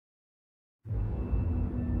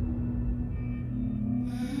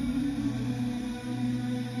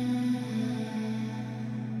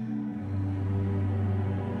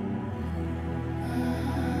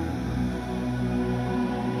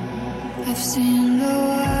Seen the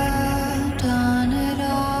world, done it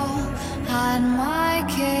all, had my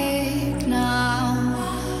cake now.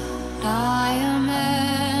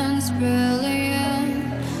 Diamonds, brilliant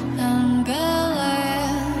and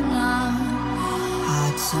brilliant now.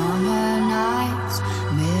 Hot summer nights,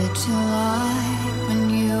 mid-July, when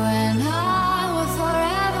you and I were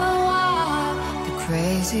forever wild. The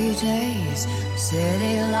crazy days,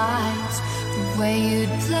 city lights, the way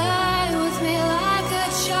you'd play with me like a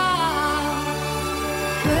child.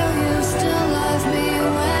 Will you still love me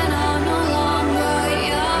when I'm no longer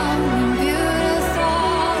young and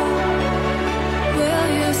beautiful? Will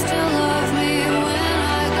you still love me when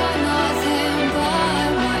I got nothing but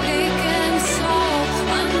my aching soul?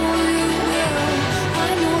 I know you will, I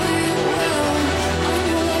know you will, I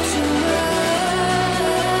know that you will.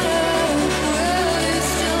 Will you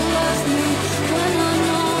still love me when I'm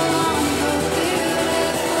no longer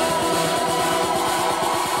beautiful?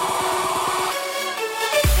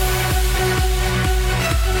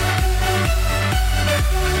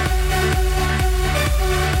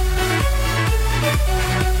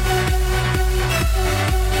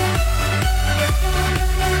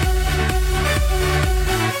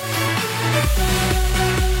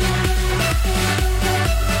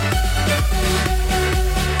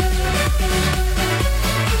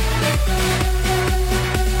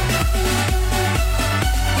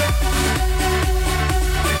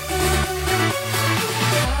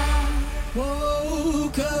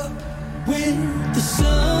 Woke up with the sun.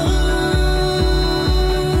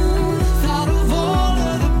 Thought of all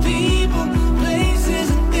of the people, places,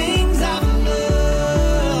 and things I've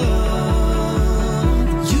loved.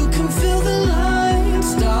 You can feel the lines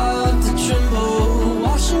start to tremble,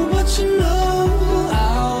 washing what you know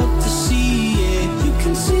out to sea. Yeah, you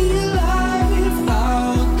can see your life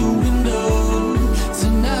out the window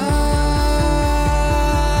tonight.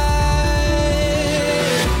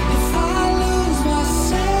 If I lose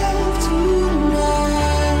myself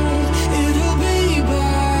tonight, it'll be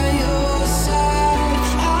by your side.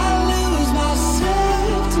 I lose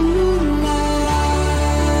myself tonight.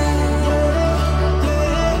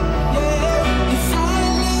 If I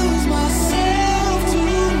lose myself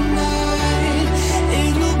tonight,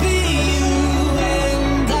 it'll be you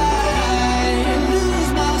and I.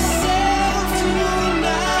 Lose myself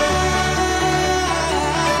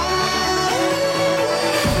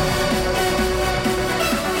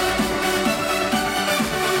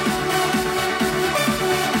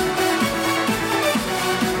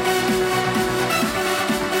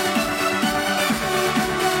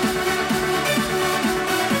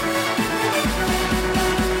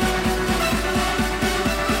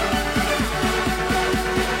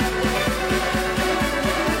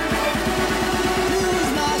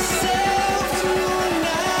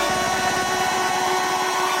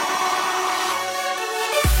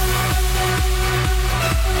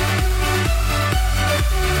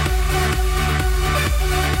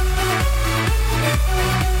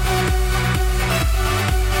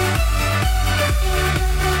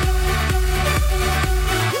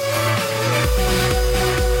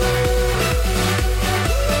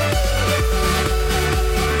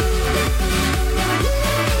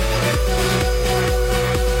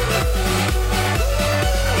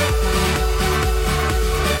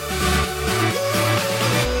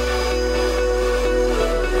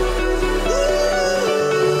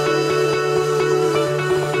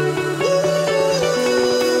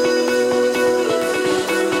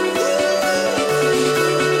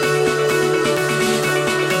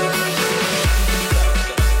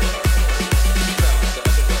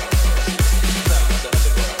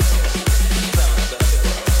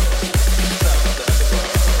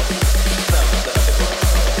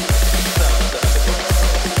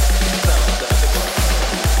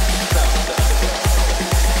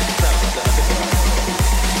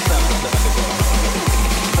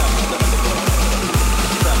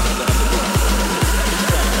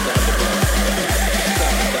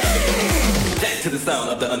to the sound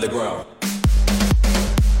of the underground.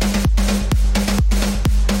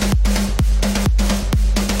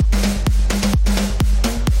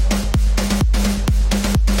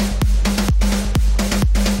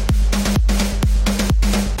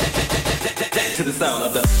 To the sound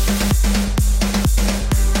of the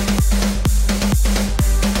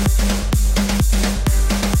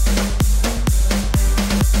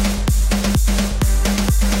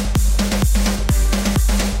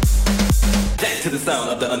to the sound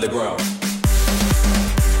of the underground. To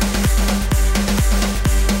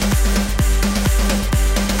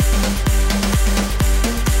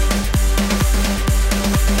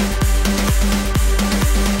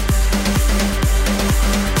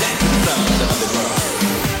the sound of the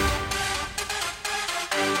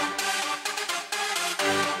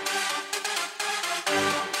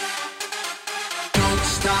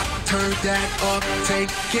take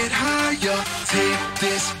it higher, take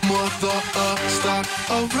this mother up, start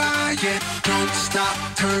a riot, don't stop,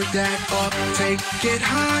 turn that up, take it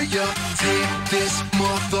higher, take this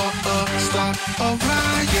mother up, start a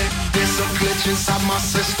riot. There's a glitch inside my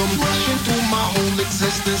system, rushing through my whole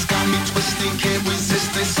existence, got me twisted, can't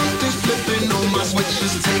resist it, something's flipping on my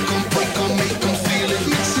switches, take them, break them, make them feel it,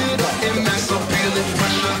 mix it up and mass appeal it,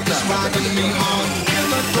 pressure is riding me hard,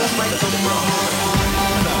 killer goes right to my heart.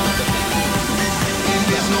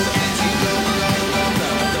 There's no antidote,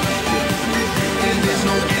 and there's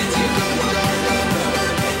no antidote,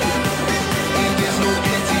 and there's no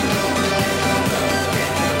antidote,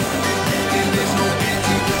 and there's no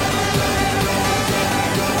antidote.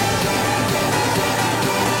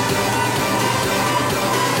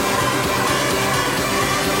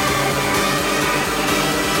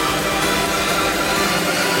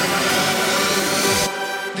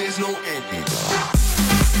 There's no antidote.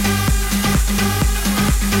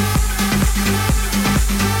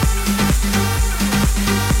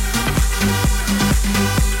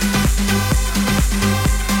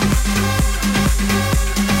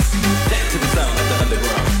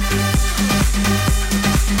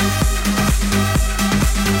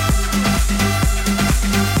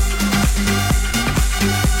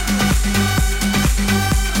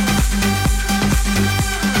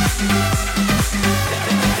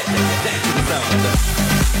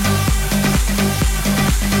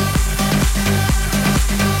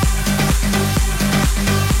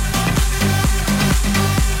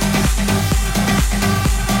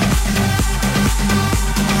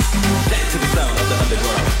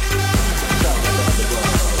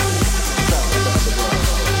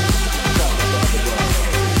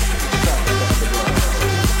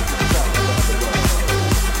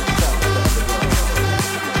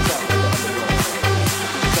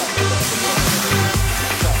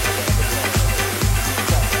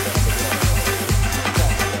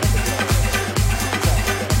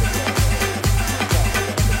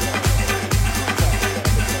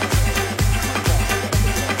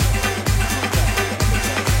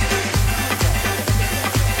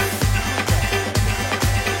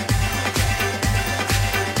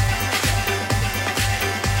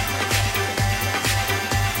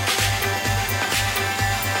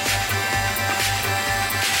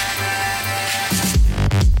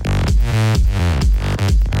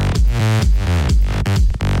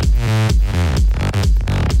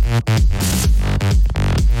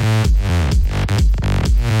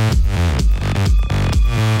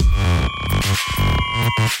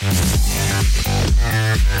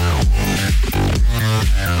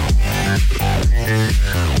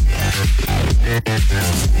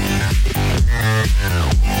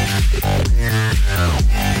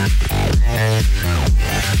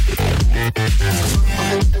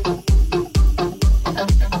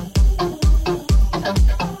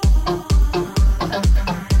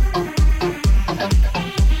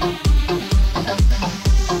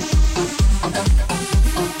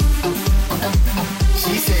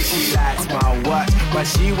 but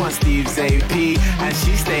she wants Steve's AP, and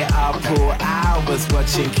she stay up all hours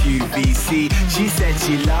watching QVC. She said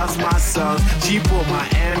she loves my songs, she bought my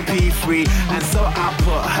MP3, and so I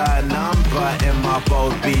put her number in my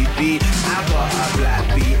bold BB. I got a black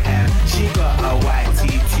BM, she got a white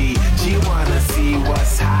TT. She wanna see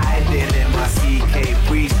what's hiding in my CK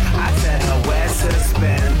briefs. I tell her wear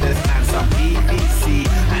suspenders and some PVC,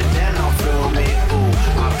 and then I'll film it all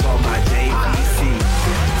up on my JVC.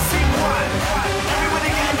 Scene one, everybody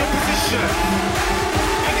get in your position.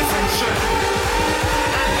 Pay attention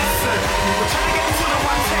and listen. We're trying to get this all in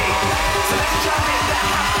one take, so let's try and make that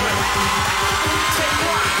happen. Take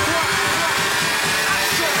one,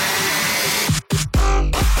 action.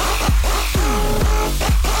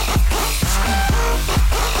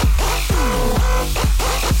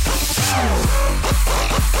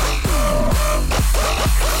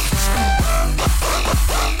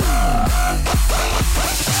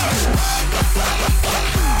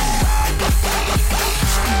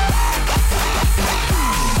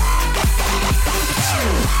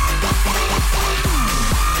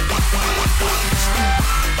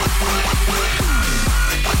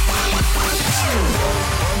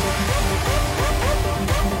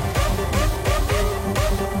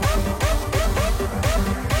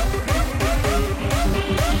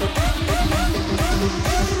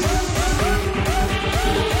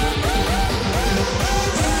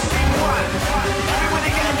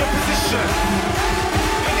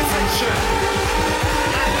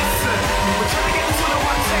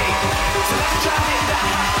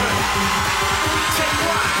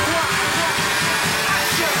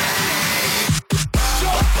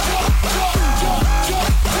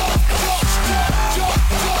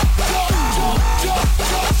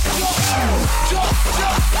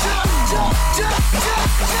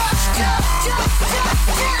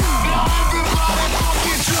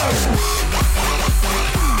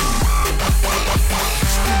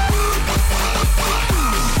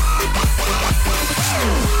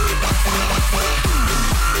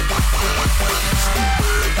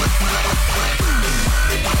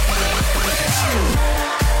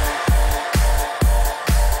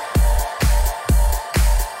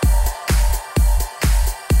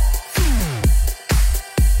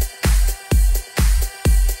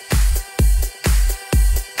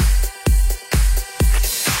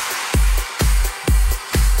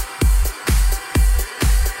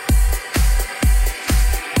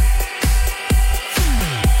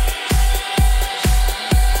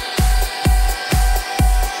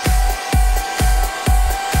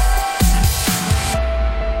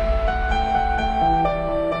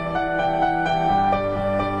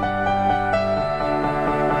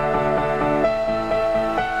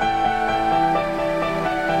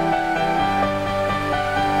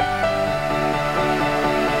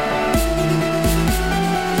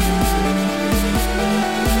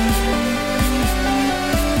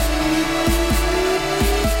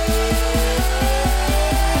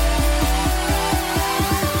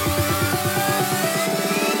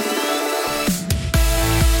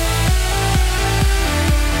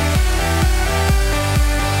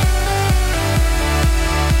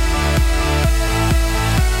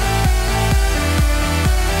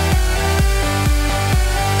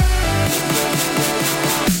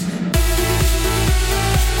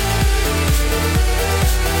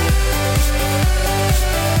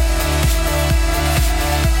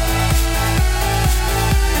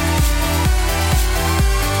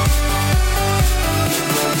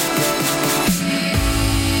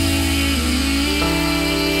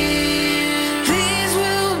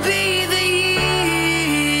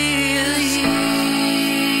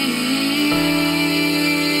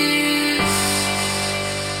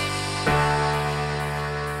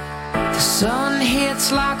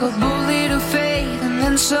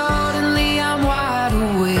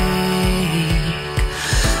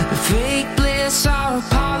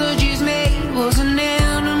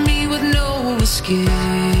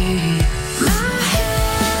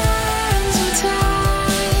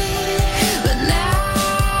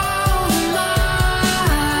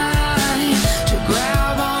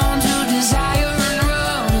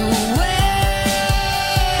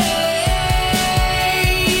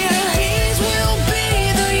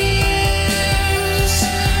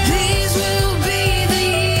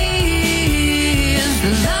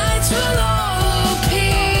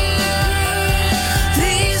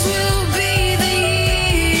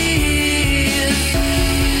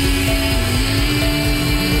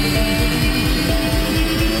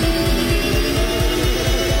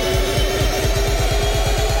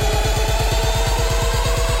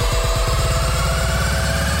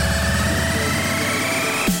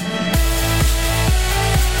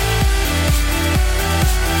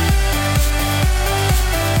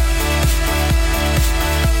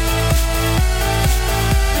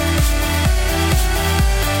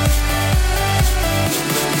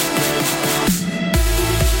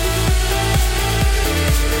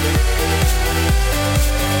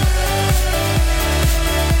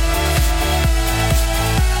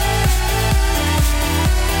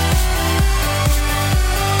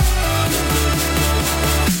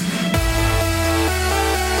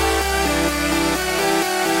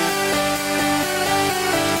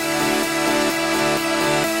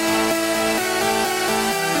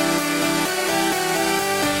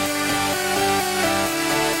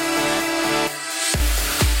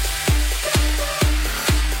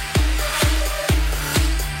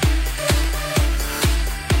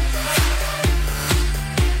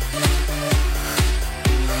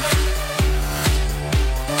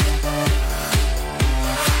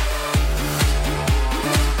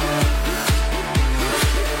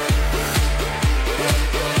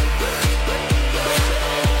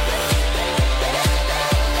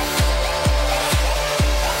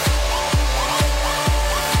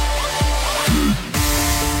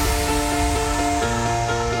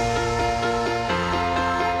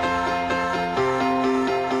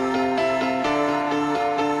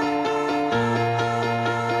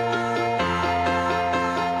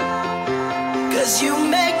 'Cause you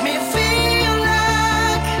make me feel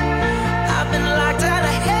like I've been locked out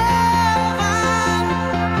of heaven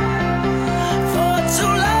for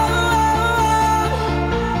too long,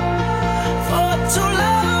 for too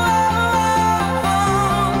long.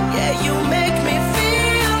 Yeah, you make me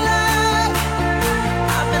feel like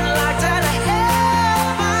I've been locked out of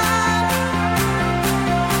heaven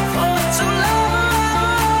for too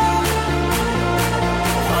long,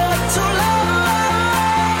 for too long.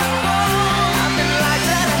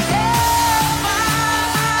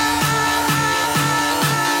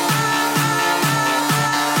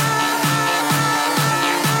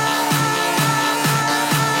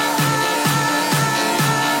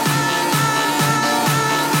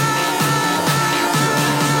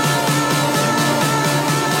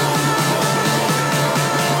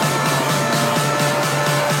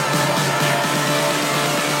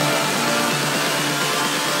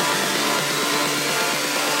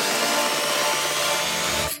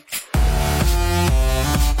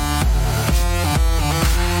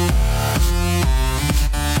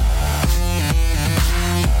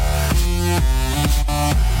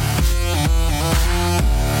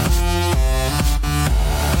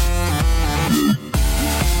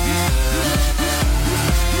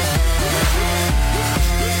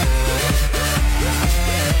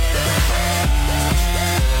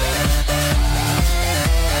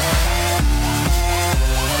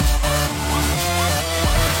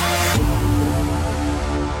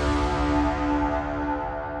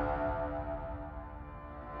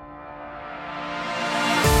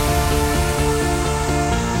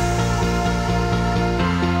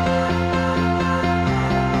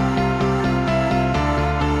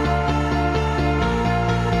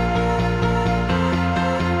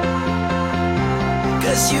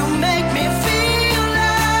 You make me feel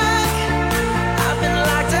like I've been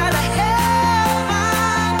locked out of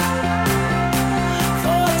heaven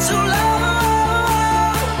for too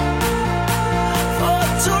long, for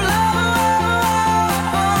too long.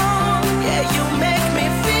 Yeah, you make me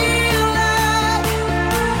feel like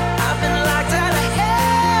I've been locked out of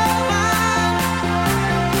heaven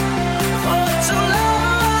for too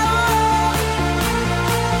long,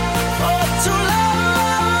 for too long.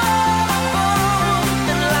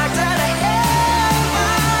 Locked out of heaven.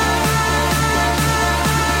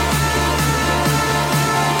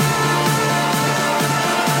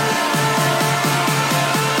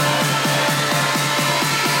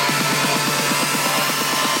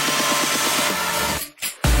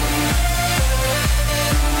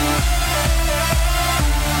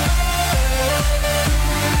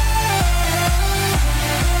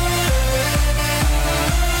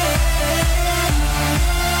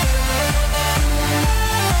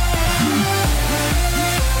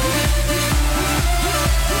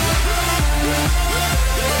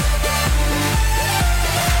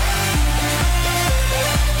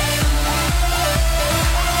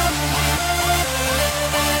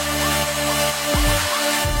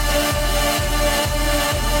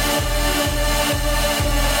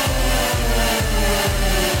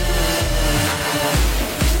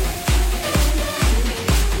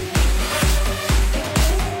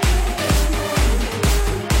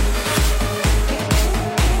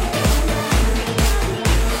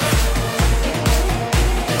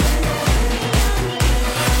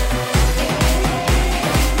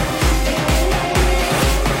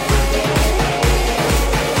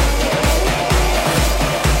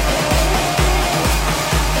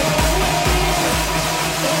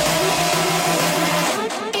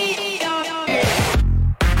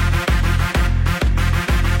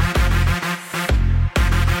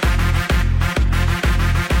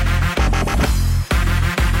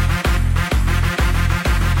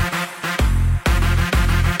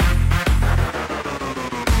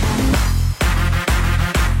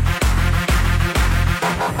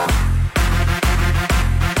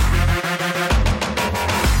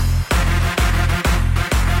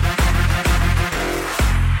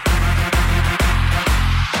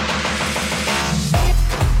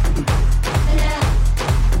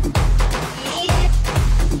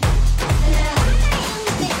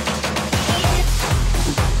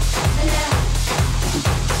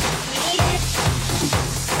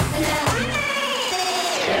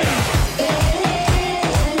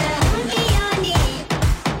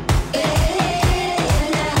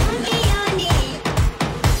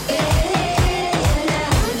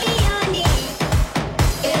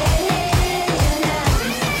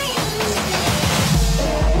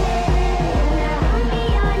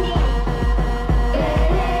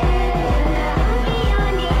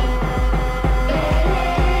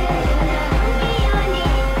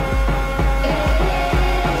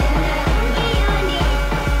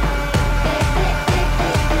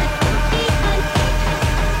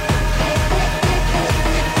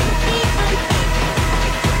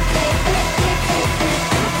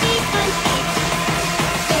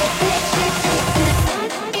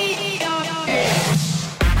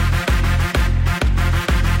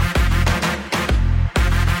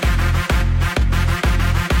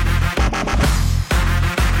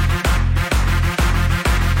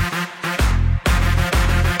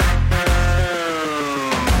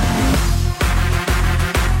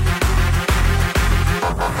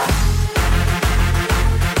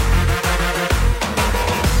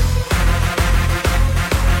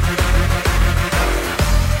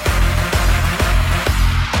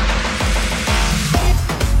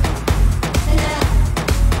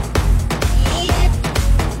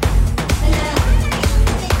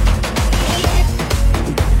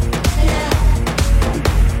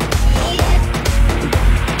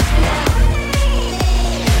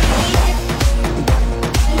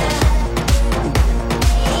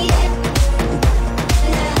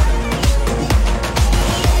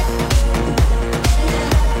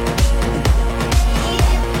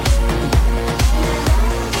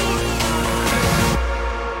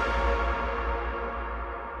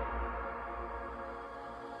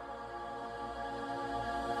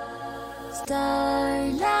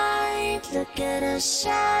 Starlight, look at us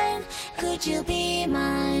shine. Could you be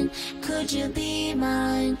mine? Could you be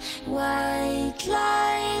mine? White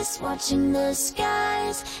lies watching the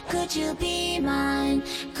skies. Could you be mine?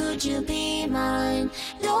 Could you be mine?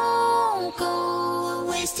 Don't go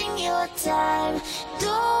wasting your time.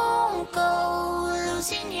 Don't go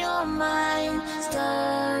losing your mind.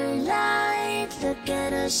 Starlight, look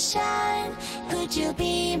at us shine. Could you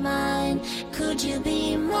be mine? Could you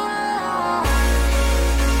be mine?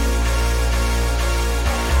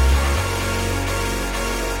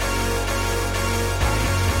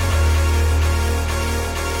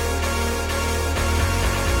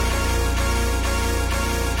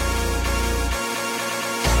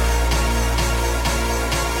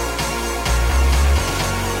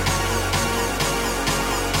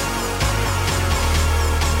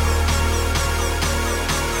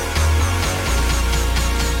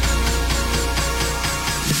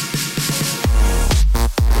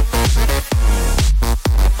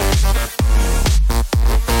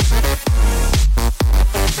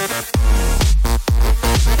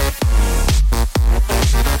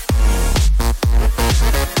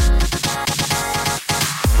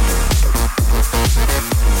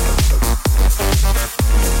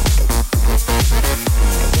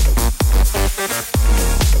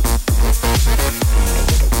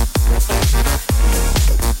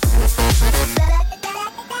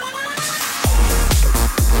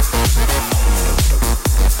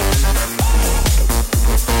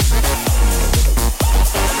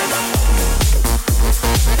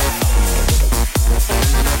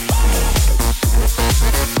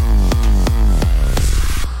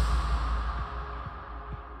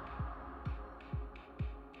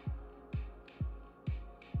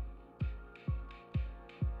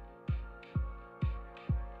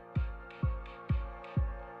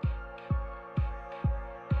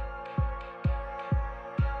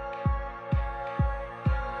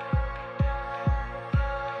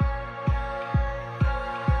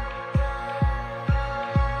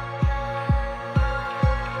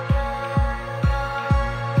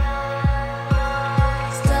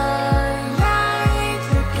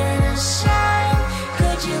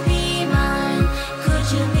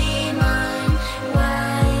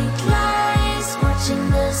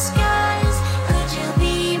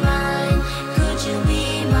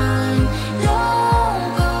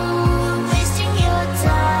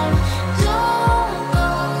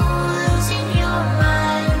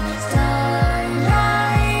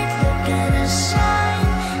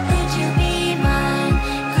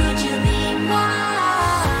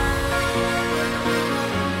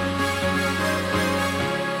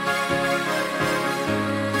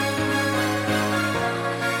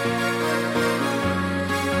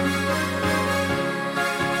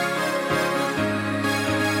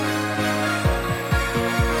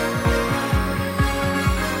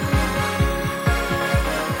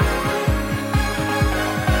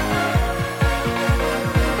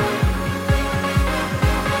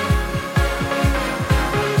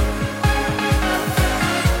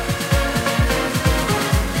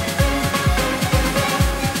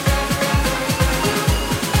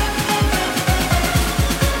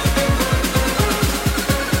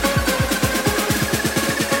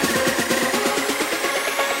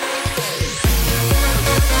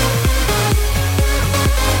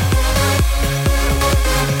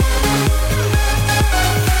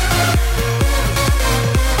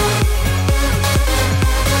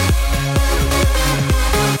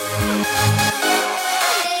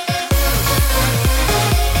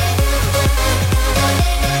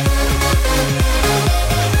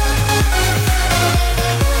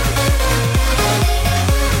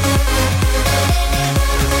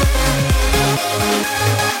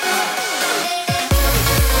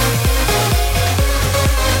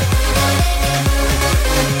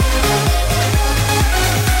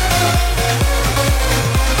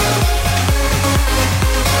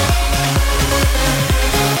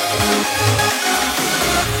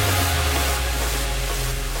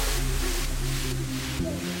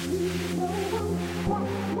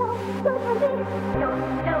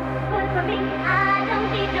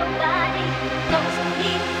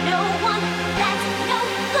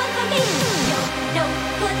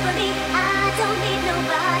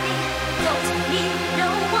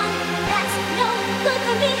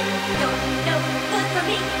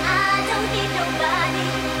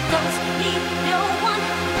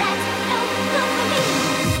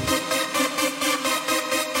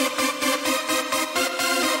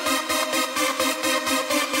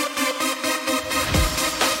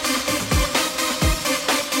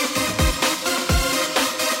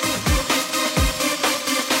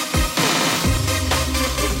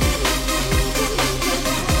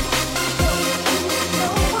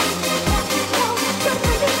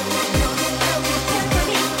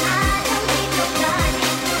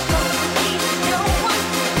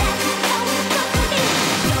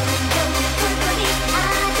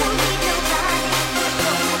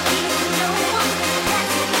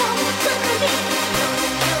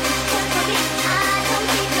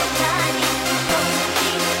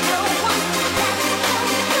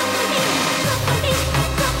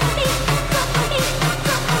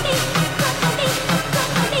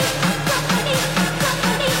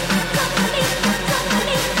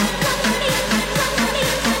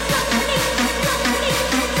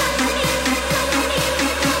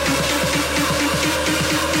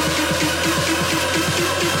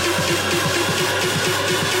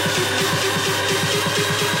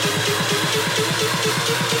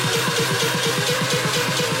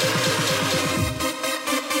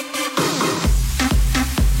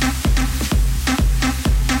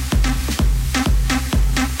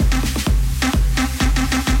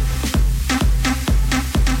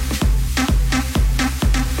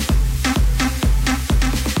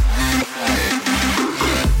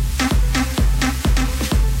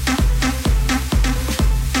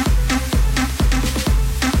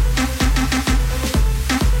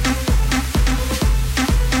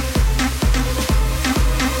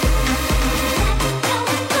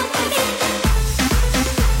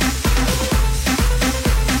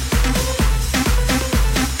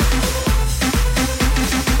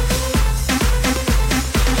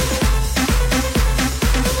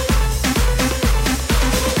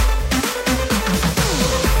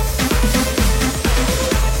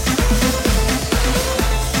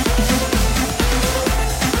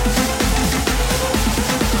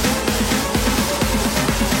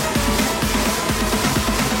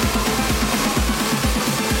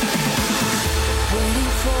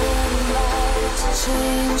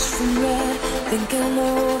 and red, thinking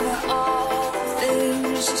over all the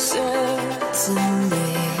things you said to me.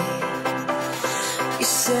 You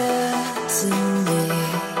said to me,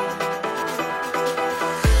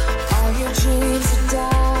 all your dreams are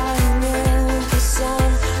dying in the sun.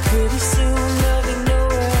 Pretty soon there'll be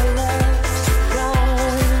nowhere left to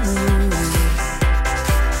run away,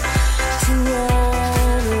 to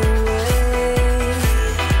run away.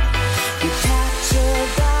 You packed your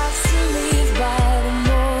bags to leave by the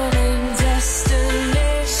morning,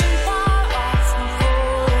 destination far off and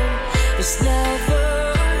home. It's never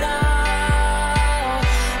enough.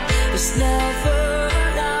 It's never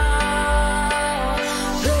enough.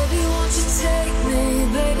 Baby, won't you take me?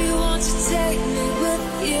 Baby, won't you take me with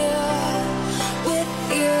you? With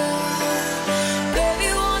you. Baby,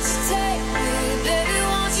 won't you take me? Baby,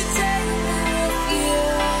 won't you take me with you?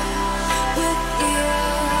 With you.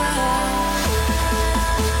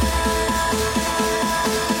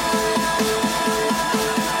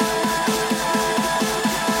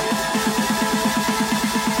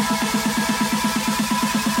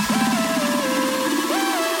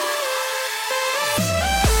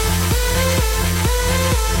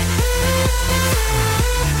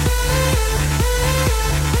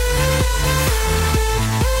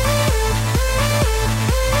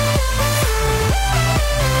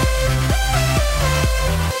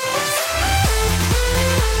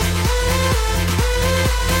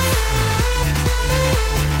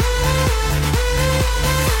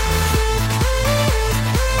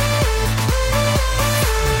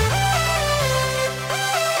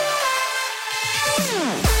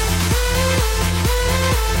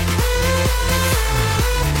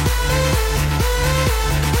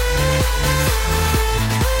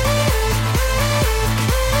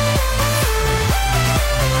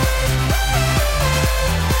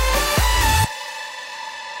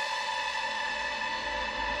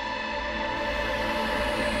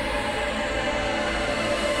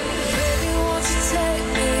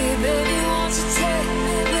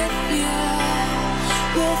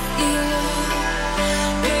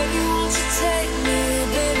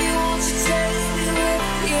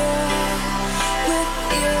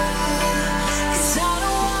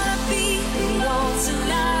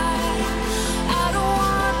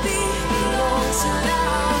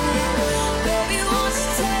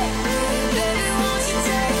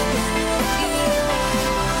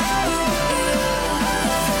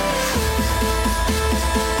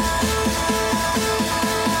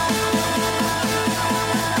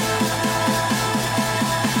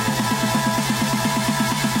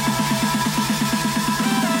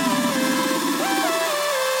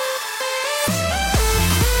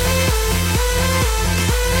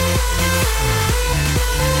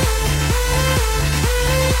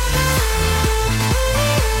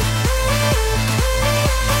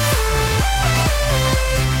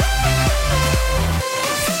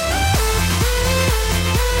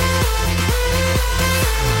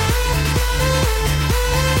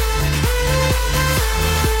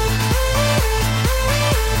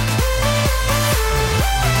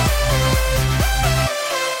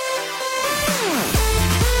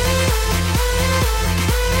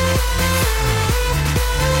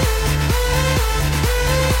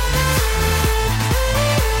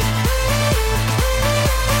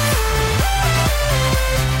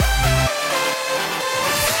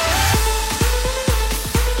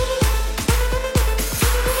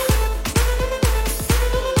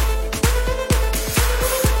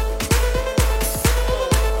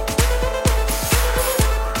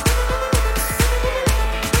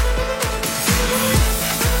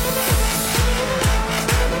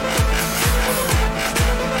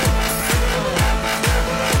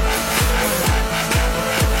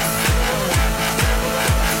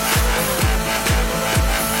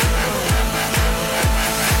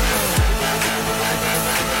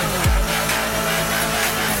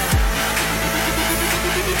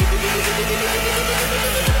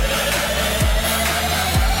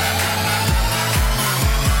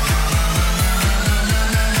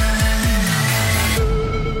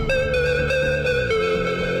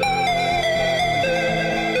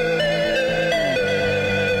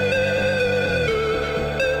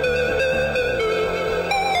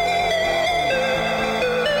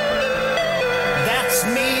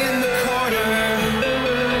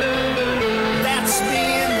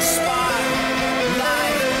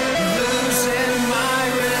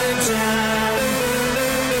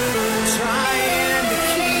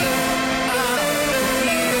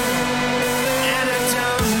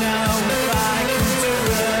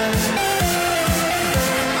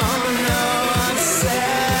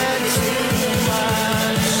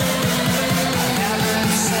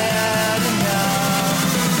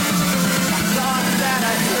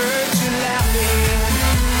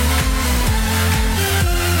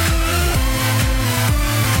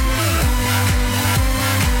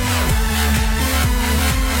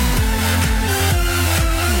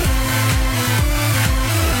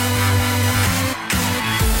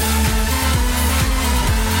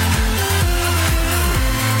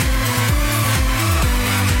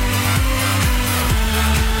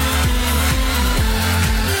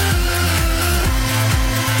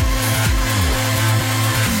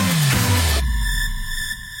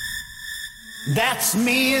 That's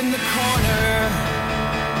me in the corner.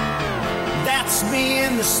 That's me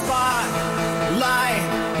in the spotlight,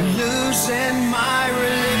 losing my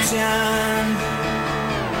religion,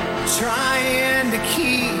 trying to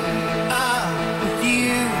keep up with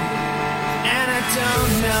you, and I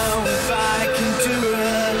don't know if I can do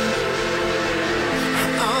it.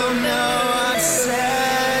 Oh no, I've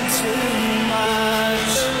said too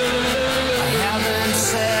much. I haven't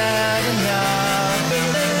said enough.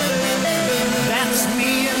 That's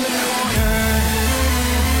me in the corner.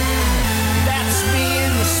 That's me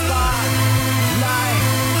in the spotlight,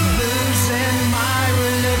 losing my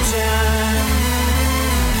religion,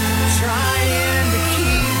 trying to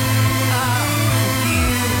keep up with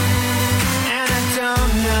you, and I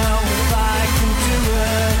don't know if I can do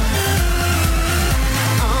it.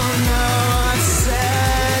 Oh no, I've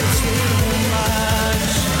said too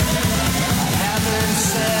much. I haven't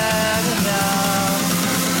said enough.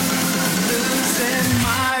 Losing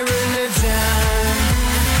my religion.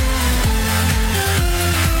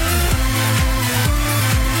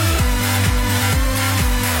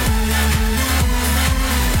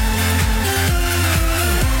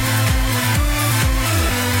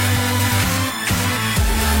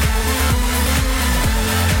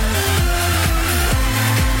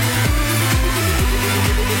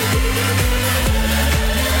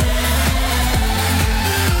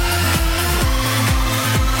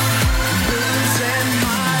 Losing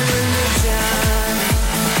my religion.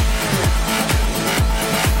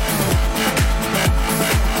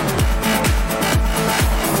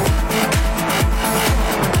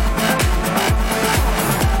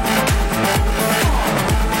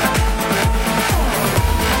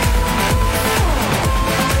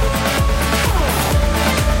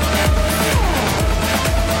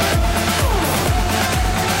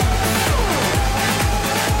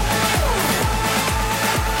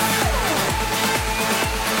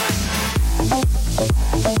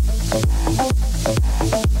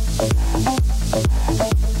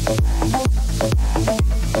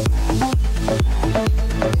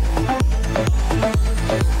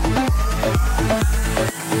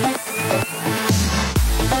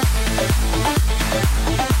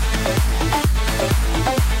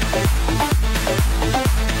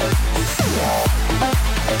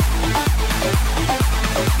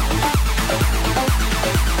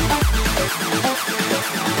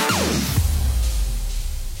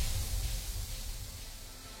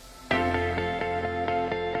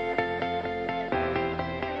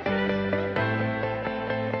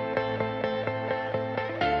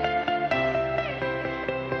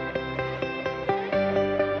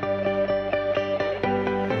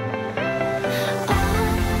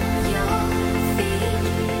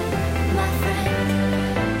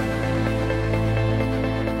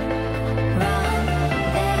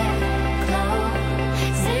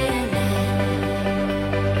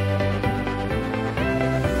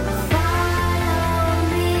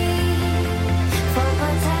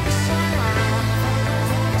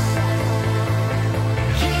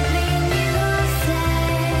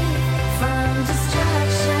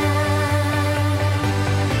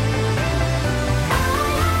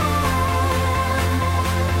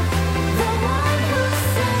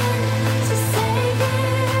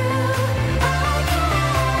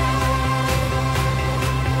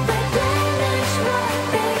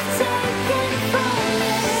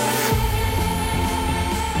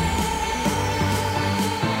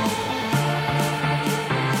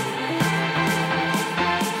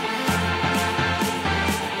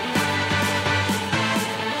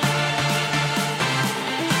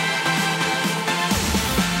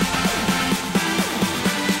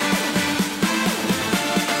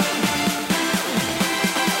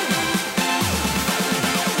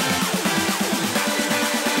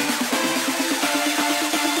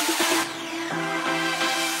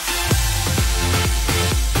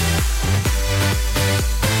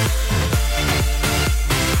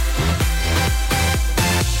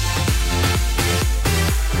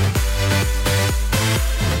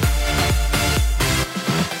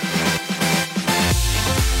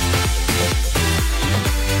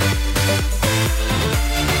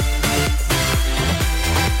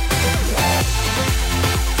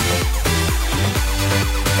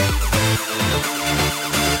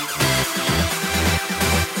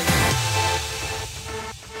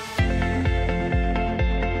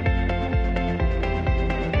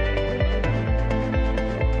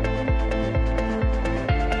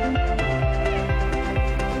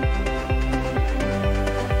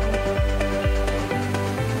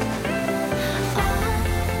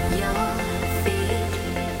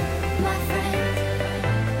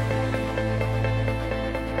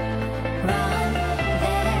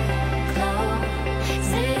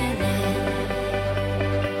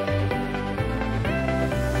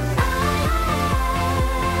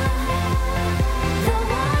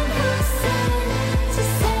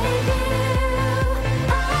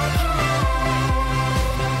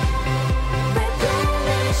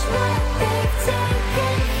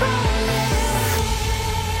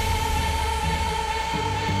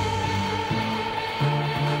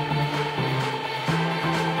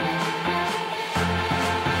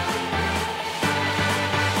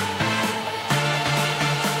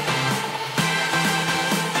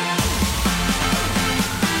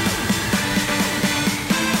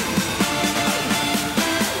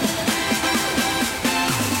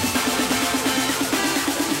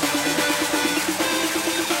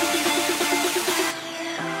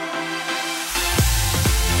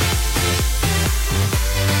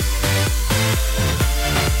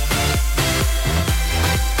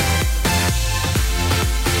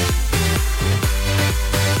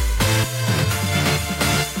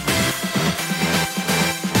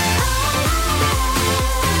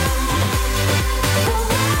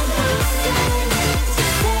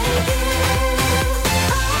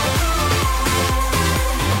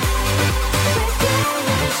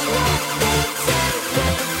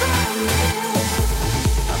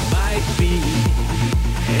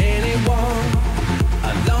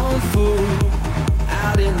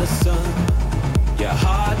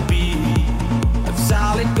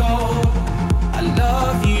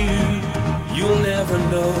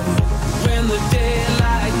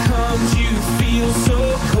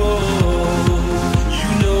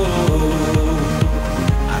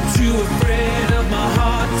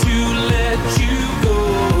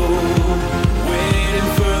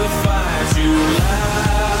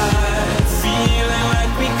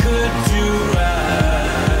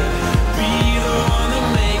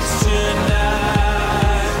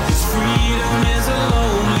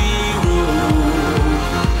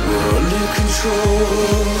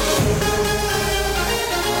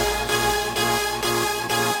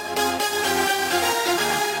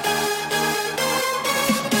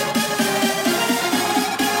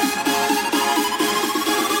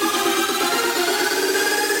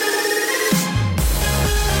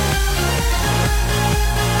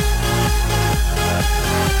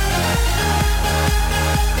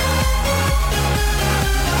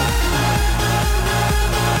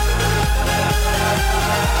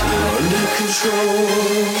 I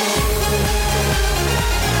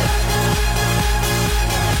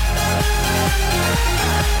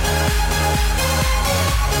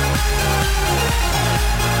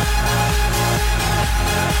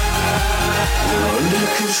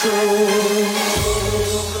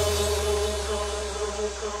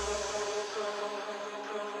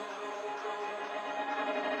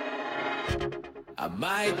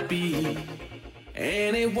might be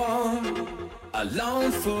anyone, a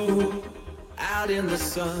lone fool out in the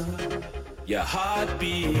sun. Your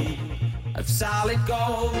heartbeat of solid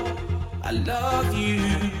gold. I love you,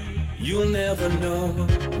 you'll never know.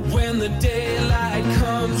 When the daylight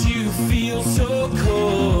comes, you feel so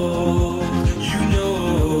cold. You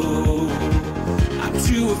know, I'm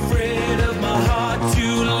too afraid of my heart to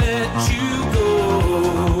let you go.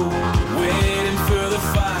 Waiting for the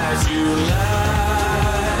fires you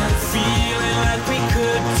light, feeling like we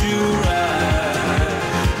could do right.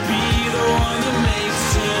 Be the one that makes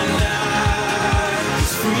tonight.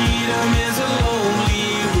 'Cause freedom is a lonely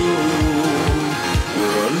road.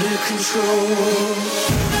 We're under control.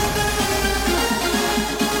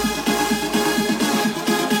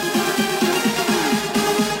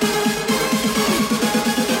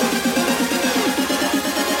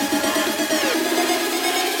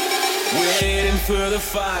 For the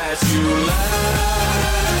fire to light.